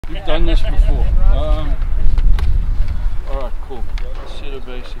We've done this before. Alright, cool. Set of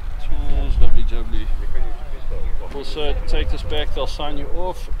basic tools, lovely jubbly. Also take this back, they'll sign you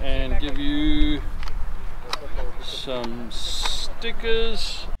off and give you some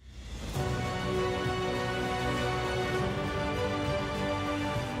stickers.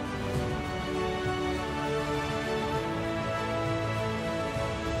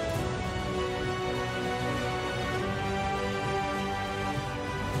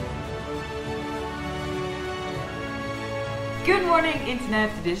 Good morning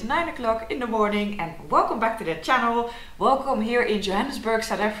internet, it is 9 o'clock in the morning and welcome back to the channel. Welcome here in Johannesburg,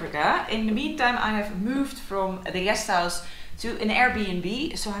 South Africa. In the meantime I have moved from the guest house to an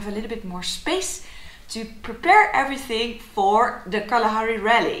Airbnb, so I have a little bit more space to prepare everything for the Kalahari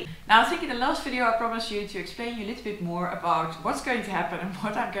Rally. Now I think in the last video I promised you to explain you a little bit more about what's going to happen and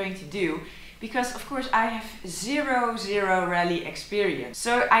what I'm going to do. Because of course I have zero rally experience.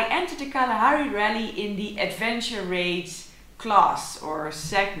 So I entered the Kalahari Rally in the adventure race class or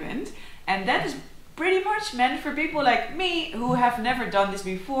segment, and that is pretty much meant for people like me who have never done this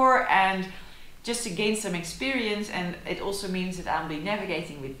before and just to gain some experience. And it also means that I'll be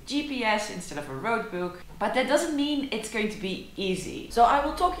navigating with GPS instead of a roadbook, but that doesn't mean it's going to be easy. So I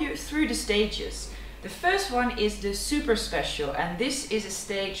will talk you through the stages. The first one is the super special, and this is a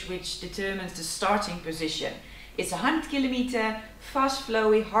stage which determines the starting position. It's 100 kilometer, fast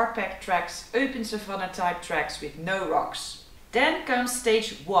flowy, hard packed tracks, open savanna type tracks with no rocks. Then comes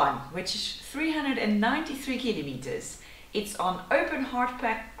stage 1, which is 393 kilometers. It's on open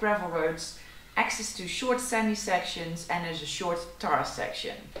hard-packed gravel roads, access to short sandy sections, and there's a short tar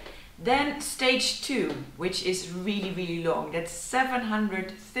section. Then stage 2, which is really long. That's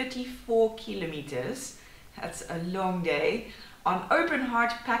 734 kilometers. That's a long day. On open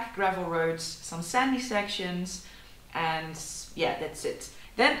hard-packed gravel roads, some sandy sections, and yeah, that's it.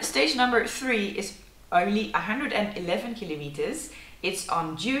 Then stage number 3 is only 111 kilometers. It's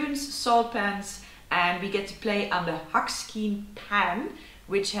on dunes, salt pans, and we get to play on the Hakskeen pan,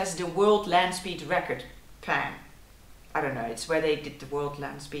 which has the world land speed record pan. I don't know, it's where they did the world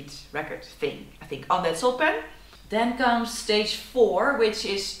land speed record thing, I think, on that salt pan. Then comes stage 4, which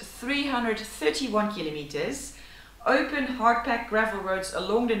is 331 kilometers. Open hard-packed gravel roads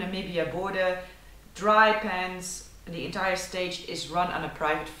along the Namibia border, dry pans. The entire stage is run on a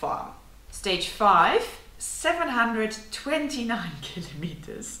private farm. Stage 5, 729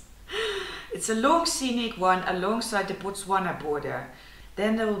 kilometers. It's a long scenic one alongside the Botswana border.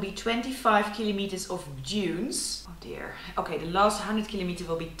 Then there will be 25 kilometers of dunes. Oh dear. Okay, the last 100 kilometers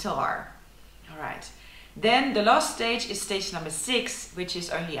will be tar. Alright. Then the last stage is stage number 6, which is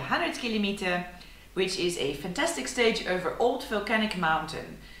only 100 kilometers, which is a fantastic stage over Old Volcanic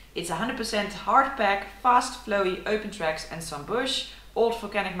Mountain. It's 100% hard pack, fast flowy open tracks and some bush. Old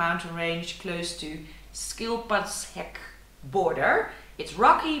Volcanic Mountain range close to Skilpadshek border. It's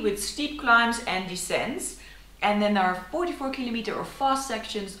rocky with steep climbs and descents. And then there are 44 kilometers of fast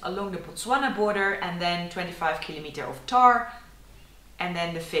sections along the Botswana border, and then 25 kilometers of tar, and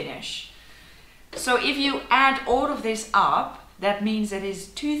then the finish. So if you add all of this up, that means that is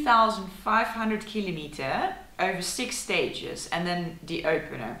 2,500 kilometers over 6 stages, and then the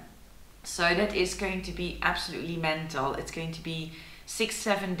opener. So that is going to be absolutely mental. It's going to be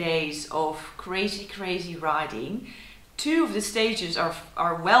 6-7 days of crazy riding. 2 of the stages are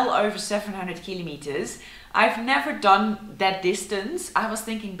well over 700 kilometers. I've never done that distance. I was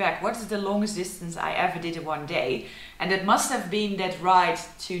thinking back, what is the longest distance I ever did in one day? And that must have been that ride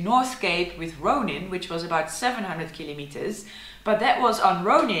to North Cape with Ronin, which was about 700 kilometers. But that was on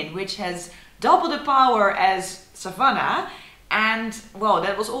Ronin, which has double the power as Savannah. And well,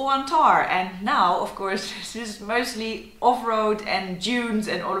 that was all on tar, and now of course this is mostly off-road and dunes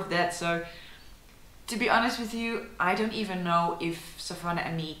and all of that. So to be honest with you, I don't even know if Savannah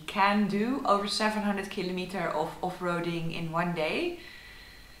and me can do over 700 kilometers of off-roading in one day.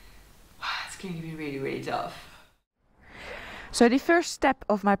 It's going to be really tough. So the first step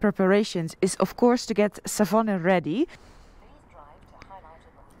of my preparations is of course to get Savannah ready.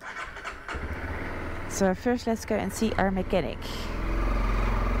 So first let's go and see our mechanic.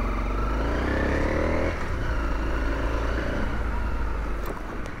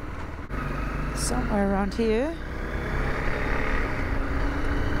 Somewhere around here.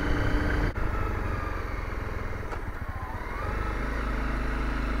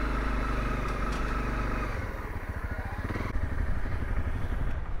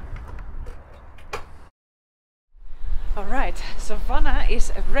 Alright, Savannah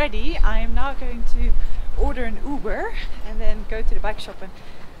is ready. I am now going to order an Uber and then go to the bike shop and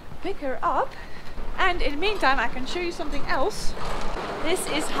pick her up. And in the meantime, I can show you something else. This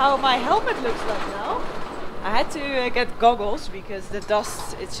is how my helmet looks like now. I had to get goggles because the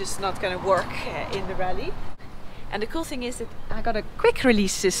dust, it's just not going to work in the rally. And the cool thing is that I got a quick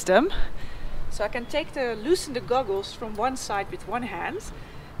release system. So I can loosen the goggles from one side with one hand,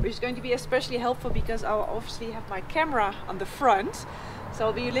 which is going to be especially helpful because I'll obviously have my camera on the front. So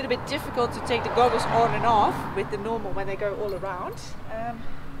it'll be a little bit difficult to take the goggles on and off with the normal when they go all around.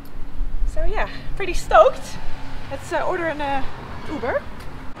 So yeah, pretty stoked. Let's order an Uber.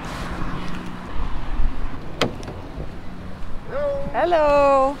 Hello.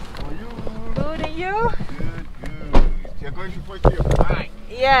 Hello. How are you? Good, and you? Good, good. You're going to put your bike?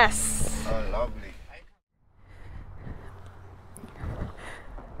 Yes. Oh, lovely.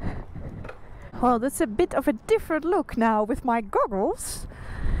 Well, that's a bit of a different look now with my goggles.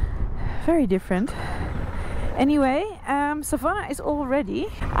 Very different. Anyway, Savannah is all ready.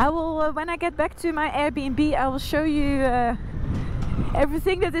 I will, when I get back to my Airbnb, I will show you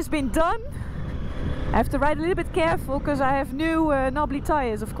everything that has been done. I have to ride a little bit careful because I have new knobbly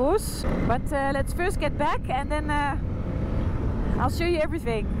tires, of course. But let's first get back and then I'll show you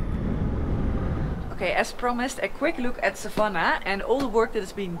everything. Okay, as promised, a quick look at Savannah and all the work that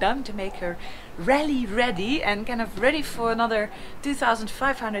has been done to make her rally ready and kind of ready for another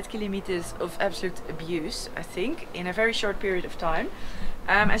 2,500 kilometers of absolute abuse, I think, in a very short period of time.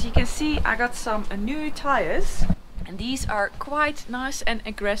 As you can see, I got some new tires. And these are quite nice and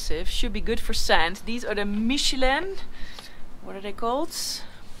aggressive, should be good for sand. These are the Michelin, what are they called?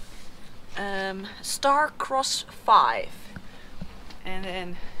 Star Cross 5. And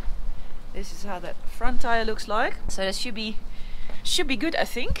then this is how that front tire looks like. So that should be good, I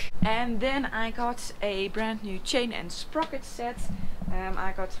think. And then I got a brand new chain and sprocket set.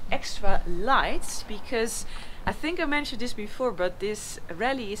 I got extra lights because I think I mentioned this before, but this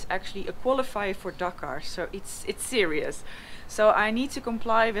rally is actually a qualifier for Dakar, so it's serious. So I need to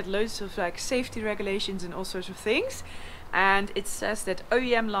comply with loads of like safety regulations and all sorts of things. And it says that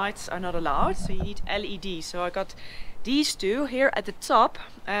OEM lights are not allowed, so you need LED. So I got these two here at the top,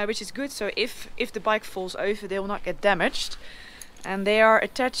 which is good. So if the bike falls over, they will not get damaged. And they are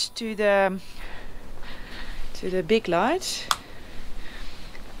attached to the big light.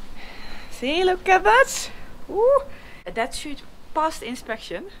 See, look at that. Ooh. That should pass the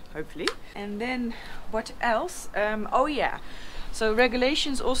inspection, hopefully. And then what else? Oh yeah, so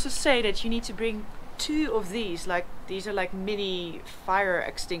regulations also say that you need to bring 2 of these. Like, these are like mini fire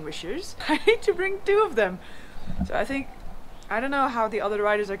extinguishers. I need to bring 2 of them. So I don't know how the other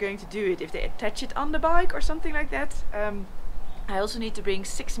riders are going to do it, if they attach it on the bike or something like that. I also need to bring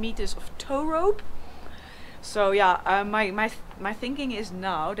 6 meters of tow rope. So yeah, my thinking is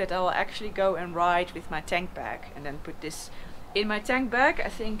now that I will actually go and ride with my tank bag and then put this in my tank bag. I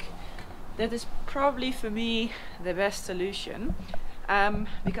think that is probably for me the best solution,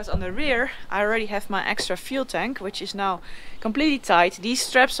 because on the rear I already have my extra fuel tank, which is now completely tight. These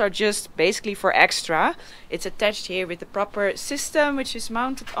straps are just basically for extra. It's attached here with the proper system, which is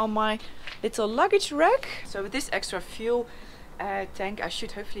mounted on my little luggage rack. So with this extra fuel tank, I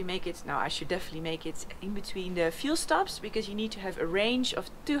should hopefully make it, no, I should definitely make it in between the fuel stops, because you need to have a range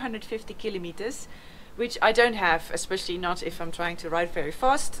of 250 kilometers, which I don't have, especially not if I'm trying to ride very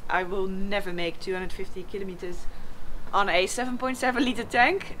fast. I will never make 250 kilometers on a 7.7 liter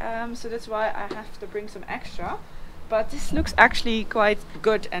tank, so that's why I have to bring some extra. But this looks actually quite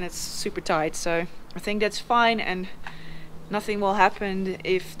good and it's super tight, so I think that's fine, and nothing will happen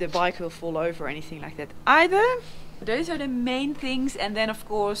if the bike will fall over or anything like that either. Those are the main things. And then of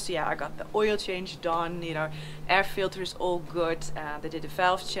course, yeah, I got the oil change done, you know, air filter is all good, they did a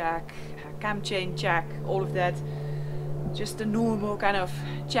valve check, cam chain check, all of that. Just the normal kind of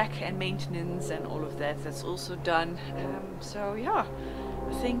check and maintenance and all of that, that's also done. So yeah,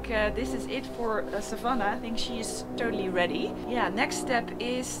 I think this is it for Savannah. I think she is totally ready. Yeah, next step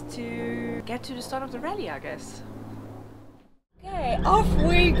is to get to the start of the rally, I guess. Okay, off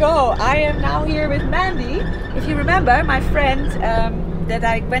we go. I am now here with Mandy. If you remember, my friend that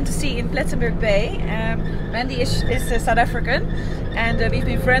I went to see in Plettenberg Bay. Mandy is South African, and we've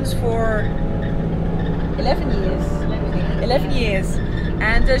been friends for 11 years. 11 years.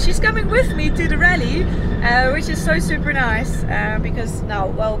 And she's coming with me to the rally, which is so super nice, because now,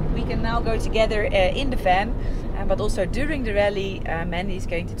 well, we can now go together in the van. But also during the rally, Mandy is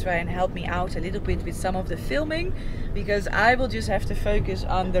going to try and help me out a little bit with some of the filming, because I will just have to focus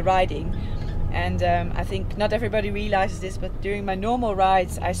on the riding. And I think not everybody realizes this, but during my normal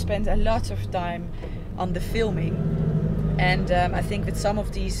rides I spend a lot of time on the filming, and I think with some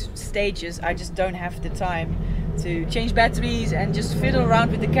of these stages I just don't have the time to change batteries and just fiddle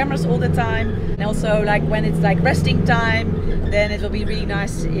around with the cameras all the time. And also like when it's like resting time, then it will be really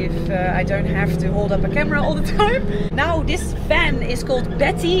nice if I don't have to hold up a camera all the time. Now this van is called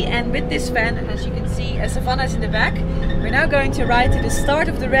Betty, and with this van, as you can see, Savannah is in the back. We're now going to ride to the start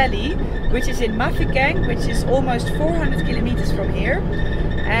of the rally, which is in Mafikeng, which is almost 400 kilometers from here.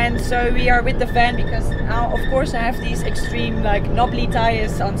 And so we are with the van because now of course I have these extreme like knobbly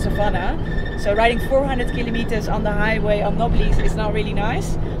tires on Savannah. So riding 400 kilometers on the highway on knobblies is not really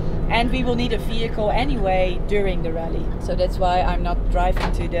nice. And we will need a vehicle anyway during the rally. So that's why I'm not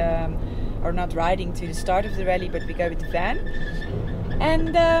driving to the, or not riding to the start of the rally, but we go with the van.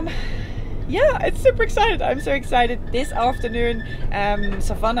 And yeah, it's super excited. I'm so excited. This afternoon,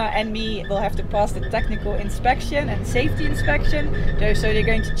 Savannah and me will have to pass the technical inspection and safety inspection. So they're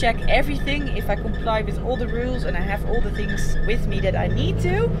going to check everything, if I comply with all the rules and I have all the things with me that I need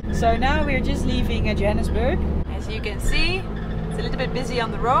to. So now we're just leaving Johannesburg. As you can see, it's a little bit busy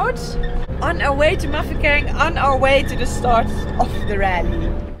on the roads. On our way to Mafikeng, on our way to the start of the rally.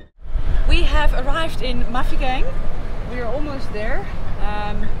 We have arrived in Mafikeng. We are almost there.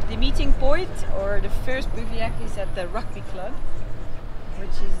 The meeting point, or the first bivouac, is at the rugby club, which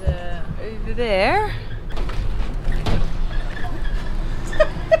is over there.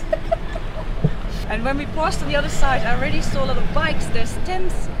 And when we passed on the other side, I already saw a lot of bikes. There's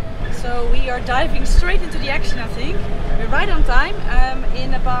tents, so we are diving straight into the action. I think we're right on time.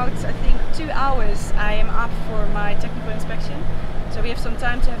 In about, I think, 2 hours I am up for my technical inspection, so we have some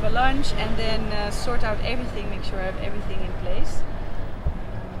time to have a lunch and then sort out everything, make sure I have everything in place.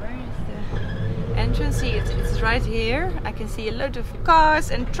 Entrance, see, it's right here. I can see a lot of cars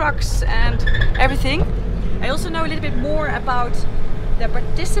and trucks and everything. I also know a little bit more about the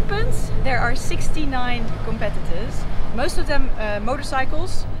participants. There are 69 competitors, most of them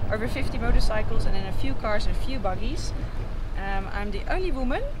motorcycles, over 50 motorcycles, and then a few cars and a few buggies. I'm the only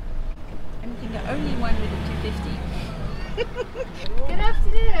woman, and I think the only one with a 250. Good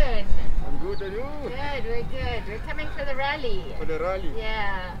afternoon. I'm good, and you? Good, we're good. We're coming for the rally. For the rally?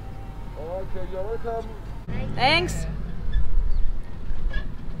 Yeah. Okay, you're welcome. Thanks.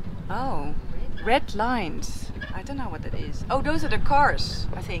 Oh, red lines. I don't know what that is. Oh, those are the cars,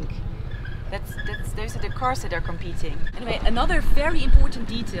 I think. Those are the cars that are competing. Anyway, another very important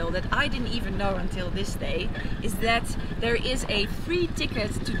detail that I didn't even know until this day is that there is a free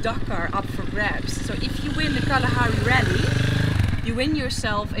ticket to Dakar up for grabs. So if you win the Kalahari Rally, you win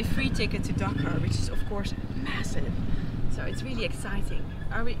yourself a free ticket to Dakar, which is of course massive. So it's really exciting.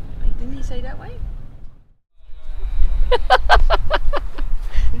 Are we? Didn't he say that way?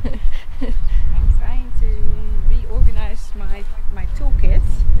 I'm trying to reorganize my toolkit.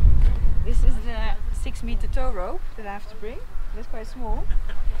 This is the 6-meter tow rope that I have to bring. That's quite small.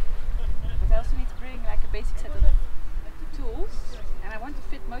 But I also need to bring like a basic set of tools. And I want to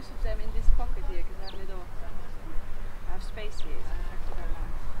fit most of them in this pocket here because I have space here. So I have to go around.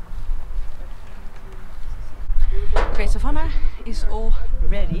 Okay, Savannah is all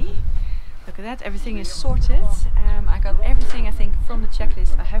ready. Look at that, everything is sorted. I got everything, I think, from the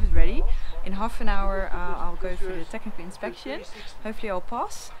checklist. I have it ready. In half an hour I'll go through the technical inspection. Hopefully I'll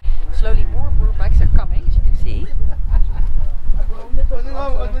pass. Slowly more bikes are coming, as you can see.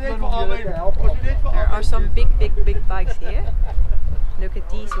 There are some big bikes here. Look at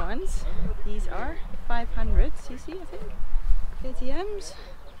these ones. These are 500 cc, I think, KTMs.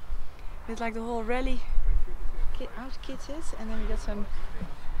 With like the whole rally outkitted, and then we got some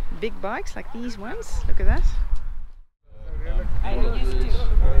big bikes like these ones. Look at that. I used to.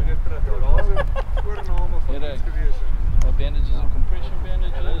 Bandages and compression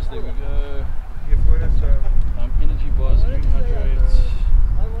bandages. There we go. Energy bars, rehydrate.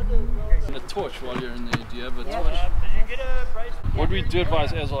 And a torch while you're in there. Do you have a torch? What we do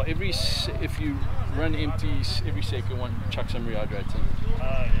advise as well, if you run empties, every second one, chuck some rehydrate in.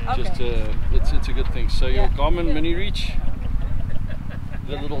 Just it's a good thing. So your Garmin Mini Reach,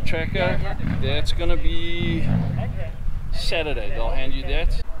 the little tracker, that's gonna be Saturday. They'll hand you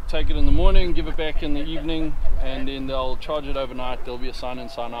that. Take it in the morning, give it back in the evening, and then they'll charge it overnight. There'll be a sign in,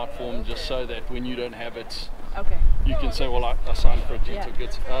 sign out form, just so that when you don't have it, you can say, well, I signed for it, you took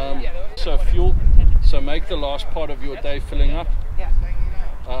it. So fuel, so make the last part of your day filling up,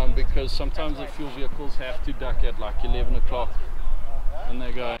 because sometimes the fuel vehicles have to duck at like 11 o'clock and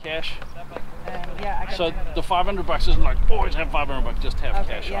they go cash. So the 500 bucks isn't like always have 500 bucks, just have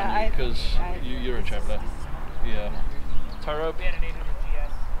cash on you, because you're a traveler. Tow rope.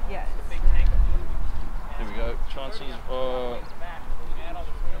 There we go. Chances are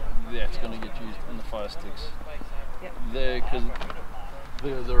that's going to get used in the fire sticks. There, because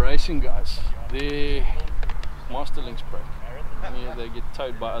the racing guys, they master links break. Yeah, they get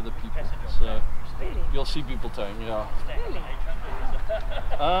towed by other people. So Really? you'll see people towing, yeah. Really?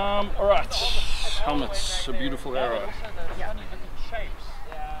 Alright, helmets, a beautiful arrow. Yeah.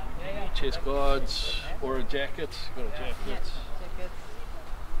 Chest guards or a jacket, got a jacket. Jacket.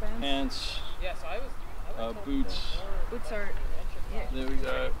 Pants. Pants, boots, Boots are. Yeah. there we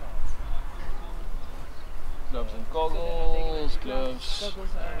go. Gloves and goggles, gloves. Goggles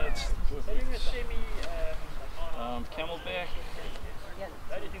are. That's perfect. Camelback. Yeah.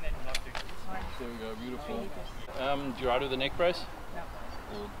 There we go, beautiful. Do you ride with a neck brace? No.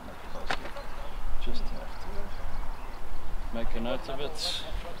 Or neck brace? Just have to make a note of it.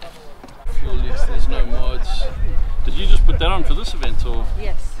 Fuel list, there's no mods. Did you just put that on for this event or?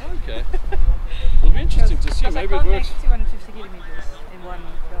 Yes. Okay. It'll be interesting to see, maybe it works. 250 kilometers in one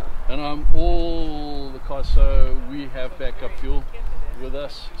go. And all the cars, so we have backup fuel with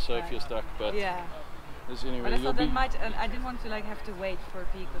us, so if you're stuck, but Yeah. there's anyway, But I you'll thought be, that might. I didn't want to like have to wait for a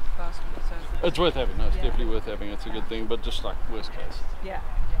vehicle to pass me. So. it's worth having, no, it's Yeah. definitely worth having, it's a good thing, but just like worst case. Yeah.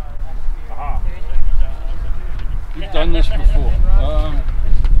 We've done this before.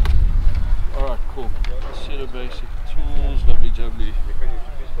 Alright, cool. Set of basic tools, lovely jubbly.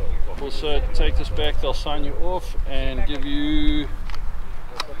 Also take this back, they'll sign you off and give you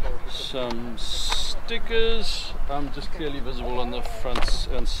some stickers, just clearly visible on the fronts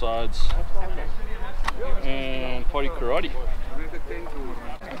and sides. And party karate.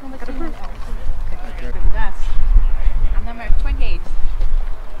 That's I'm number 28.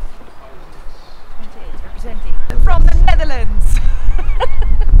 28, representing from the Netherlands.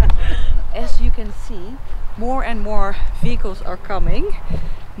 As you can see, more and more vehicles are coming,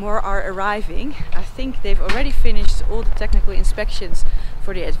 more are arriving. I think they've already finished all the technical inspections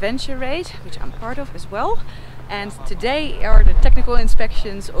for the adventure raid, which I'm part of as well. And today are the technical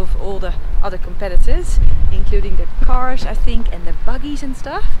inspections of all the other competitors, including the cars, I think, and the buggies and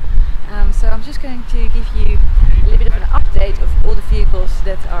stuff. So I'm just going to give you a little bit of an update of all the vehicles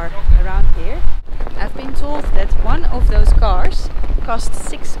that are around here. I've been told that one of those cars cost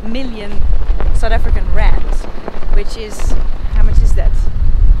 6 million South African rands, which is, how much is that?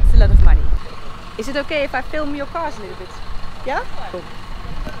 It's a lot of money. Is it okay if I film your cars a little bit? Yeah? Cool.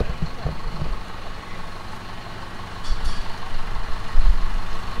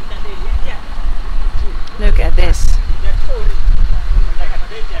 Look at this.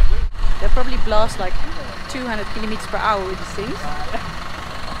 They'll probably blast like 200 kilometers per hour with these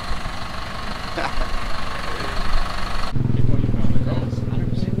things.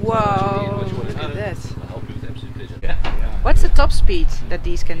 Whoa, look at that. What's the top speed that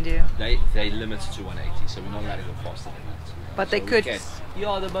these can do? They limit to 180, so we're not allowed to go faster than that. But So they we could. can.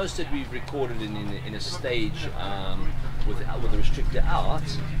 Yeah, the most that we've recorded in a stage with the restrictor out,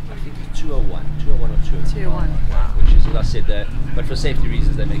 I think 201 or 202. 201. Which is, as I said, but for safety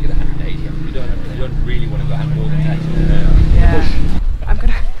reasons they make it 180. I mean, you don't really want to go more than that. Yeah. I'm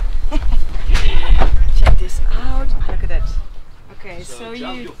gonna check this out. Look at that. Okay, so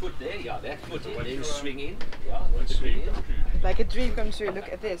jump you your foot there, yeah, that foot in, then swing in, yeah, then swing in. like a dream come true.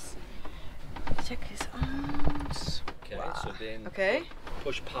 Look at this. Check this out. Okay, so then Okay.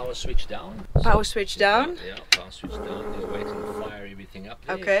 push power switch down. Power switch down. Yeah, power switch down. Then wait and fire everything up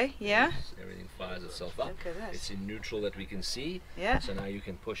there. Okay. Yeah. Everything fires itself up. Look at that. It's in neutral that we can see. Yeah. So now you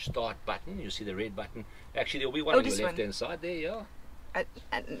can push start button. You see the red button. Actually, there'll be one Oh, on your this left one. hand side there. Yeah.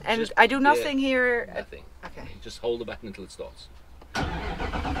 And Just- I do nothing here. Nothing. Okay. Just hold the button until it starts.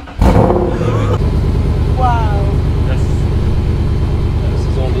 Wow. This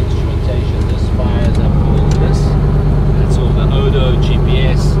is all the instrumentation. This fires up all this. That's all the Odo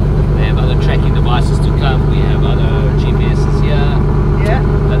GPS. They have other tracking devices to come. We have other GPSs here. Yeah.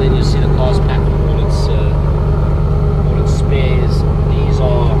 And then you see the car's packed with all its spares. These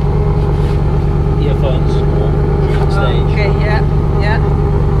are earphones for during stage. Okay. Yeah. Yeah.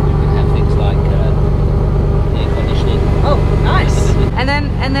 You can have things like air conditioning. Oh, nice. And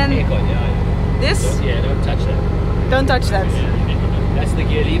then Aircon, yeah. this. Don't touch that. Don't touch that. That's the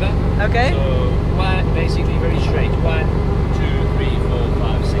gear lever. Okay. So basically very straight. 1, 2, 3, 4,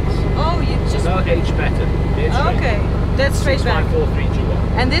 5, 6. Oh, you just. No H pattern. Dead straight. Okay. That's straight 6, 5, back. 4, 3, 2, 1.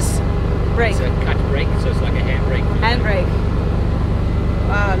 And this brake. It's a cut brake, so it's like a handbrake. Handbrake.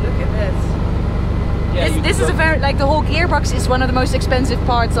 Wow, look at this. Yeah, you This can is a go- very, like the whole gearbox is one of the most expensive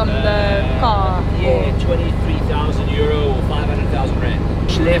parts on the car. Yeah, 23,000 euro or 500,000 rand.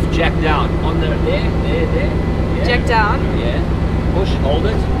 Push left, jack down. On the there. Yeah. Jack down. Yeah. Push, hold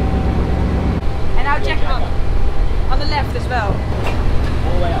it. And now jack up. On the left as well.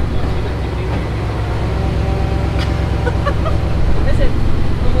 All the way up. Listen.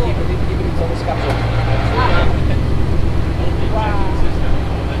 Keep it on the scaffold.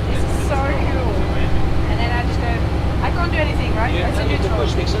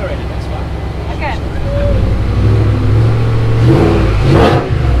 accelerate it, that's fine. Okay.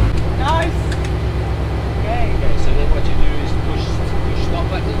 Nice. Okay. Okay, so then what you do is push stop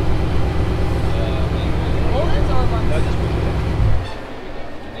button. Hold it or No, once? just push it.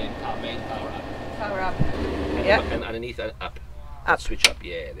 And then main power up. Power up. And, Yeah. and underneath up. Up. Switch up,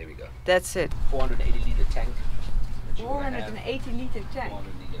 yeah, there we go. That's it. 480 litre tank. that you wanna have. 480 litre tank.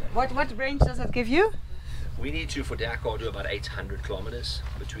 400 litre. What range does that give you? We need to, for Dakar, do about 800 kilometers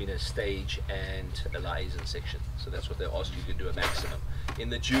between a stage and a liaison section. So that's what they ask you to do, a maximum. In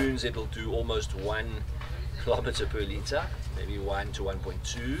the dunes, it'll do almost 1 kilometer per liter, maybe 1 to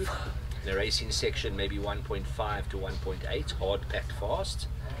 1.2. The racing section, maybe 1.5 to 1.8, hard packed fast.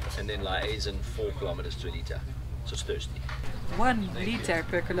 And then liaison, 4 kilometers to a liter. So it's thirsty. 1 litre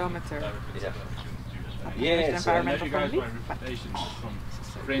per kilometer. Yeah. Most environmental friendly. From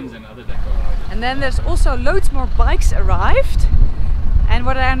friends and other Dakar riders. And then there's also loads more bikes arrived. And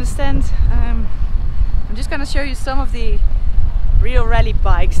what I understand, I'm just going to show you some of the real rally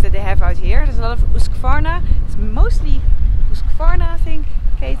bikes that they have out here. There's a lot of Husqvarna. It's mostly Husqvarna, I think,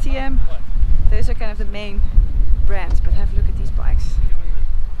 KTM. Those are kind of the main brands, but have a look at these bikes.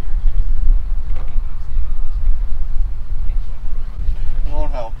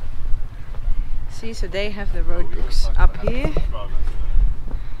 Won't help. See, so they have the road books up here,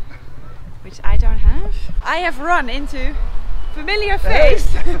 which I don't have. I have run into familiar face.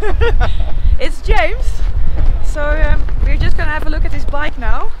 It's James. So we're just gonna have a look at his bike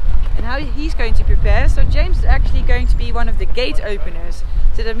now and how he's going to prepare. So James is actually going to be one of the gate openers.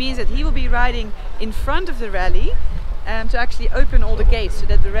 So that means that he will be riding in front of the rally to actually open all the gates so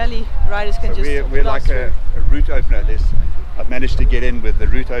that the rally riders can just We're like a route opener. I've managed to get in with the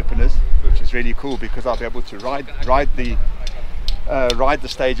route openers, which is really cool because I'll be able to ride the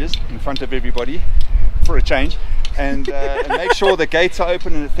stages in front of everybody for a change, and make sure the gates are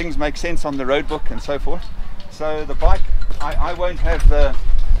open and that things make sense on the road book and so forth. So the bike, I won't have the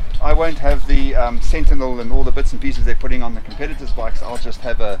Sentinel and all the bits and pieces they're putting on the competitors' bikes. I'll just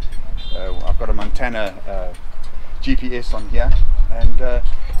have I've got a Montana GPS on here, and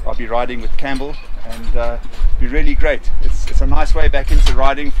I'll be riding with Campbell, and be really great. It's a nice way back into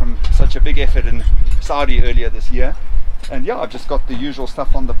riding from such a big effort in Saudi earlier this year. And yeah, I've just got the usual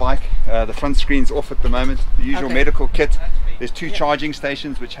stuff on the bike. The front screen's off at the moment. The usual medical kit. There's 2 charging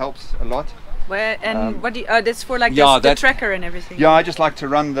stations, which helps a lot. Where and what do you, that's for like yeah, the tracker and everything. Yeah, I just like to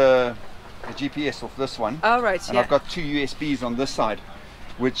run the GPS off this one. Oh right, And yeah. I've got 2 USBs on this side,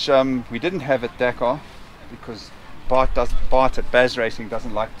 which we didn't have at Dakar because Bart at Baz Racing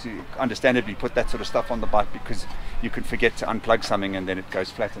doesn't like to, understandably, put that sort of stuff on the bike because you can forget to unplug something and then it goes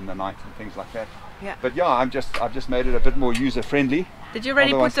flat in the night and things like that. Yeah. But yeah, I've just made it a bit more user friendly. Did you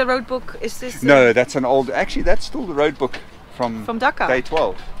already Otherwise- put the road book? Is this No, that's an old. Actually, that's still the road book from Dakar? day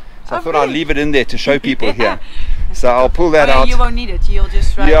 12. So I Oh, thought I'd really? leave it in there to show people Yeah. here. So I'll pull that Oh, yeah, out. you won't need it. You'll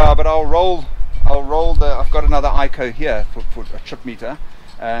just ride. Yeah, but I'll roll the. I've got another ICO here for a trip meter,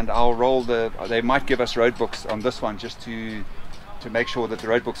 and I'll roll the. They might give us road books on this one just to make sure that the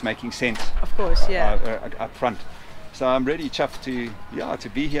road book's making sense. Of course, yeah. Up front. So I'm really chuffed to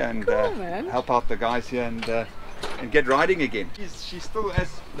be here and Cool, man. help out the guys here and get riding again. She's still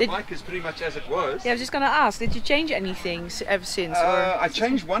the bike is pretty much as it was. Yeah, I was just gonna ask. Did you change anything ever since? I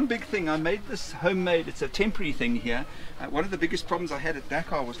changed one big thing. I made this homemade. It's a temporary thing here. One of the biggest problems I had at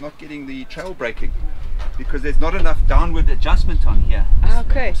Dakar was not getting the trail braking because there's not enough downward adjustment on here.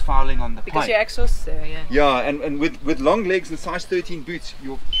 Okay. It's fouling on the Because pipe. your exhaust there, yeah. Yeah, and with long legs and size 13 boots,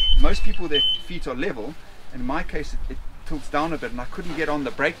 most people, their feet are level. In my case, it tilts down a bit, and I couldn't get on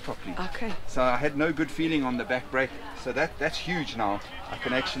the brake properly. Okay. So I had no good feeling on the back brake. So that's huge now. I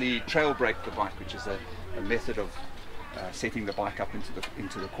can actually trail brake the bike, which is a method of setting the bike up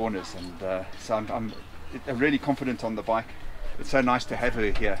into the corners. And so I'm really confident on the bike. It's so nice to have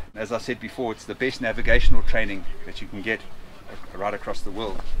her here. As I said before, it's the best navigational training that you can get right across the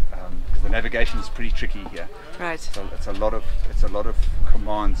world. Because the navigation is pretty tricky here. Right. So it's a lot of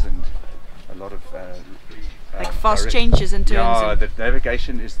commands and a lot of Like fast changes and turns. Yeah, and the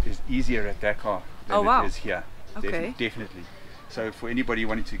navigation is easier at Dakar than Oh, wow. it is here. Okay. Definitely. So for anybody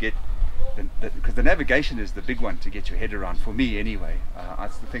wanting to get, because the navigation is the big one to get your head around, for me anyway.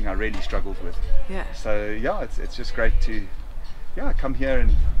 That's the thing I really struggled with. yeah. So yeah, it's just great to come here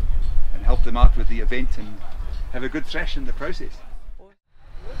and help them out with the event and have a good thrash in the process.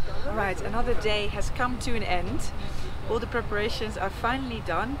 Alright, another day has come to an end. All the preparations are finally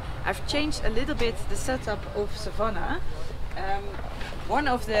done. I've changed a little bit the setup of Savannah. One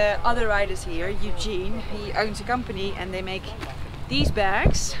of the other riders here, Eugene, he owns a company and they make these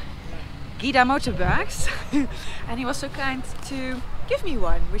bags, Gida motor bags. And he was so kind to give me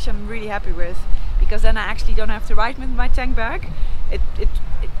one, which I'm really happy with, because then I actually don't have to ride with my tank bag. It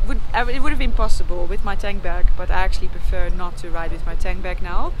would have been possible with my tank bag, but I actually prefer not to ride with my tank bag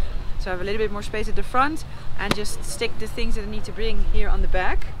now. So I have a little bit more space at the front and just stick the things that I need to bring here on the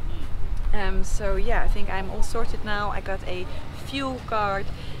back. So yeah, I think I'm all sorted now. I got a fuel card.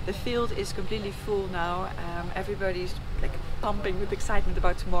 The field is completely full now. Everybody's like pumping with excitement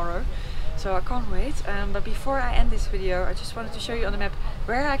about tomorrow. So I can't wait. But before I end this video, I just wanted to show you on the map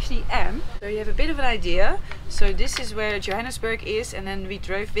where I actually am. So you have a bit of an idea. So this is where Johannesburg is, and then we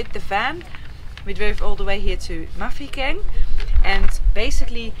drove with the van. We drove all the way here to Mafeking, and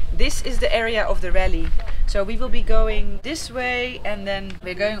basically this is the area of the rally. So we will be going this way, and then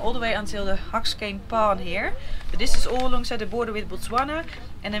we're going all the way until the Hakskane Pan here. But this is all alongside the border with Botswana,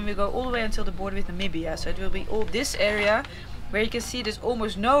 and then we go all the way until the border with Namibia. So it will be all this area where you can see there's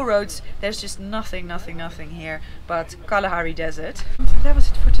almost no roads. There's just nothing here but Kalahari Desert. So that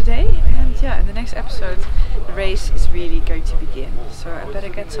was it for today, and yeah, in the next episode the race is really going to begin. So I better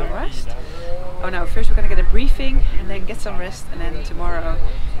get some rest. Oh no, first we're gonna get a briefing and then get some rest, and then tomorrow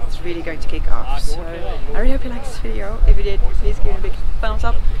it's really going to kick off. So I really hope you liked this video. If you did, please give it a big thumbs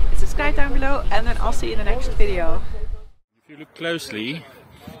up and subscribe down below, and then I'll see you in the next video. If you look closely,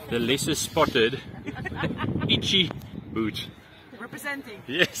 the lesser spotted itchy boot. Representing.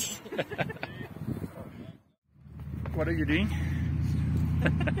 Yes. What are you doing?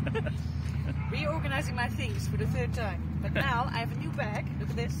 Reorganizing my things for the third time. But now I have a new bag. Look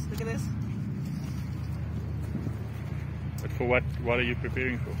at this, look at this. But for what? What are you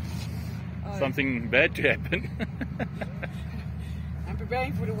preparing for? Oh, something bad to happen? I'm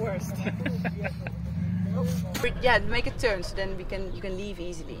preparing for the worst. But yeah, make a turn so then you can leave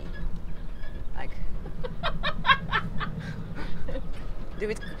easily. Like do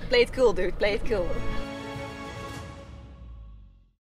it, play it cool, dude, play it cool.